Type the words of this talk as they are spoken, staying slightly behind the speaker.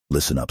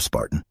Listen up,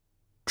 Spartan.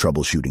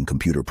 Troubleshooting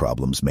computer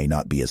problems may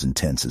not be as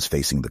intense as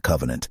facing the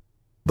Covenant,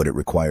 but it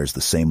requires the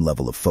same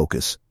level of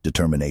focus,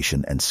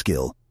 determination, and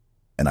skill,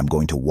 and I'm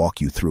going to walk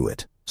you through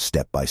it,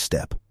 step by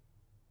step.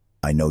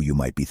 I know you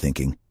might be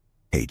thinking,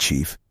 hey,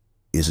 Chief,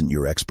 isn't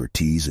your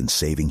expertise in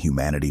saving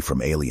humanity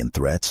from alien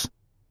threats?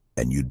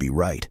 And you'd be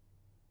right.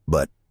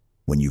 But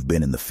when you've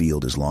been in the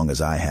field as long as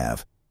I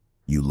have,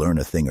 you learn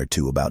a thing or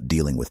two about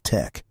dealing with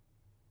tech.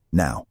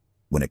 Now,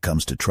 when it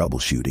comes to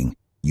troubleshooting,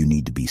 you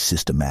need to be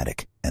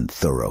systematic and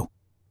thorough.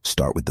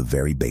 Start with the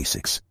very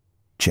basics.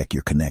 Check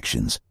your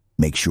connections.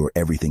 Make sure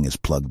everything is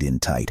plugged in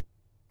tight,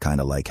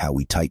 kind of like how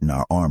we tighten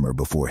our armor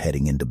before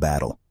heading into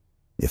battle.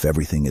 If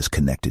everything is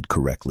connected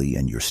correctly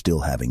and you're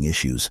still having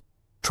issues,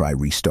 try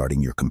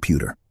restarting your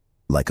computer.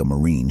 Like a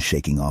Marine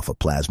shaking off a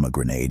plasma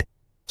grenade,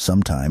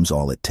 sometimes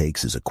all it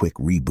takes is a quick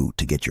reboot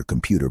to get your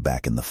computer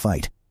back in the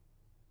fight.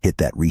 Hit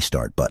that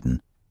restart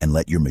button and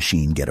let your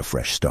machine get a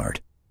fresh start.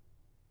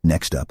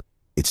 Next up,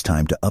 it's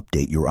time to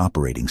update your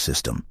operating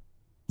system.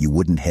 You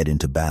wouldn't head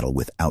into battle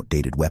with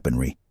outdated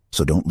weaponry,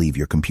 so don't leave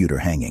your computer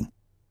hanging.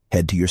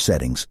 Head to your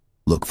settings,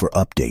 look for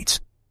updates,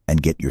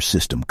 and get your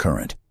system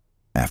current.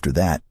 After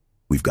that,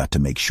 we've got to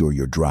make sure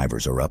your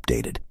drivers are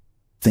updated.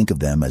 Think of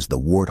them as the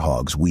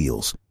Warthog's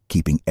wheels,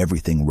 keeping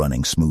everything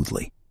running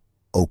smoothly.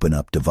 Open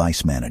up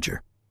Device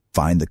Manager,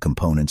 find the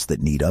components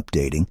that need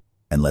updating,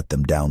 and let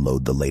them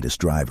download the latest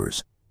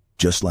drivers.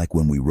 Just like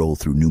when we roll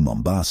through New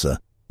Mombasa,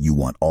 you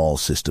want all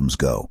systems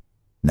go.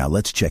 Now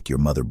let's check your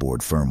motherboard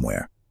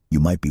firmware.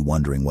 You might be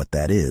wondering what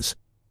that is.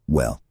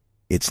 Well,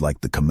 it's like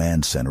the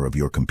command center of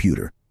your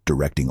computer,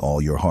 directing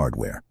all your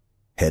hardware.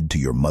 Head to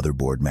your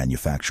motherboard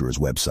manufacturer's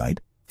website,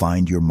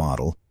 find your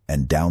model,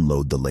 and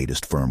download the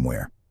latest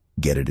firmware.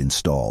 Get it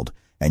installed,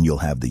 and you'll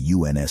have the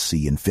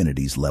UNSC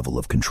Infinity's level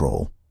of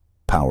control.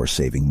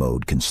 Power-saving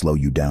mode can slow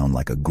you down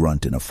like a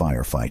grunt in a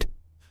firefight.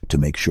 To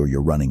make sure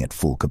you're running at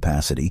full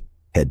capacity,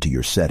 head to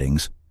your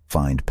settings,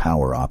 find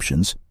power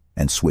options,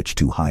 and switch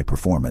to high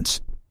performance.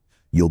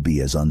 You'll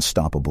be as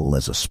unstoppable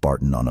as a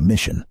Spartan on a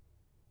mission.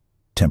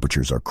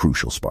 Temperatures are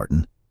crucial,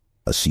 Spartan.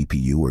 A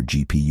CPU or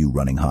GPU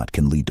running hot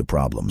can lead to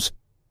problems.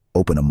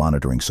 Open a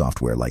monitoring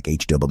software like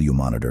HW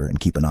Monitor and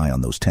keep an eye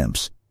on those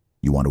temps.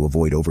 You want to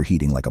avoid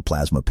overheating like a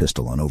plasma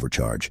pistol on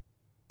overcharge.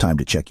 Time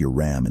to check your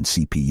RAM and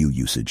CPU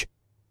usage.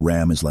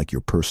 RAM is like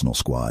your personal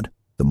squad.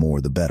 The more,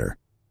 the better.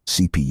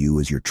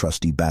 CPU is your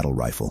trusty battle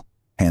rifle,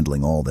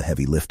 handling all the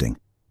heavy lifting.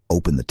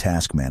 Open the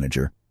Task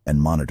Manager and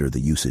monitor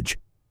the usage.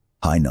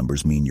 High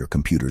numbers mean your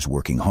computer's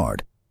working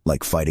hard,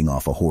 like fighting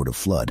off a horde of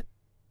flood.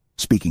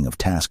 Speaking of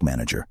Task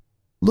Manager,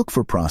 look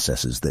for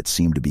processes that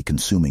seem to be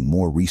consuming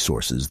more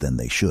resources than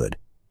they should.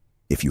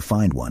 If you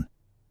find one,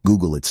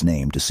 Google its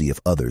name to see if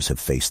others have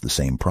faced the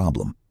same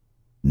problem.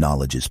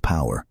 Knowledge is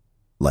power,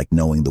 like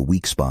knowing the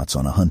weak spots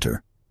on a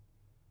hunter.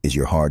 Is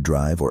your hard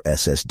drive or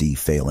SSD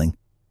failing?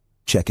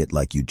 Check it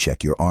like you'd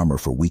check your armor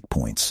for weak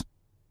points.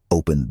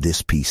 Open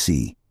This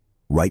PC,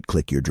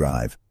 right-click your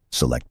drive,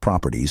 select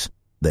Properties,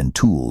 then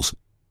Tools,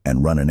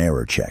 and run an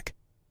error check.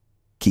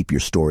 Keep your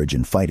storage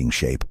in fighting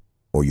shape,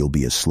 or you'll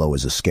be as slow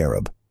as a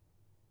scarab.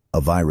 A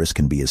virus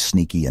can be as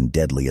sneaky and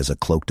deadly as a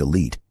cloaked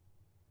elite.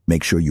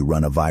 Make sure you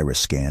run a virus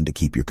scan to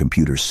keep your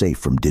computer safe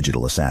from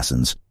digital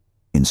assassins.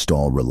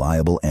 Install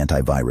reliable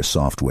antivirus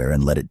software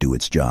and let it do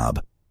its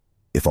job.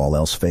 If all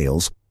else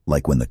fails,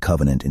 like when the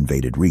Covenant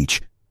invaded Reach,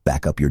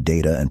 back up your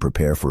data and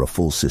prepare for a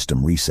full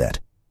system reset.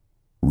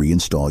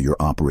 Reinstall your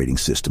operating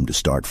system to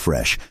start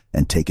fresh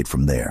and take it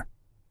from there.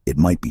 It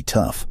might be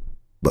tough,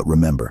 but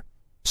remember,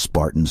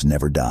 Spartans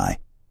never die.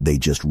 They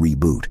just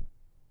reboot.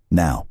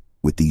 Now,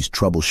 with these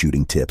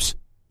troubleshooting tips,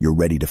 you're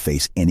ready to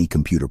face any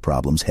computer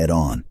problems head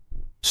on.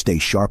 Stay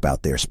sharp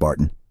out there,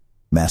 Spartan.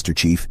 Master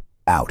Chief,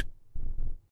 out.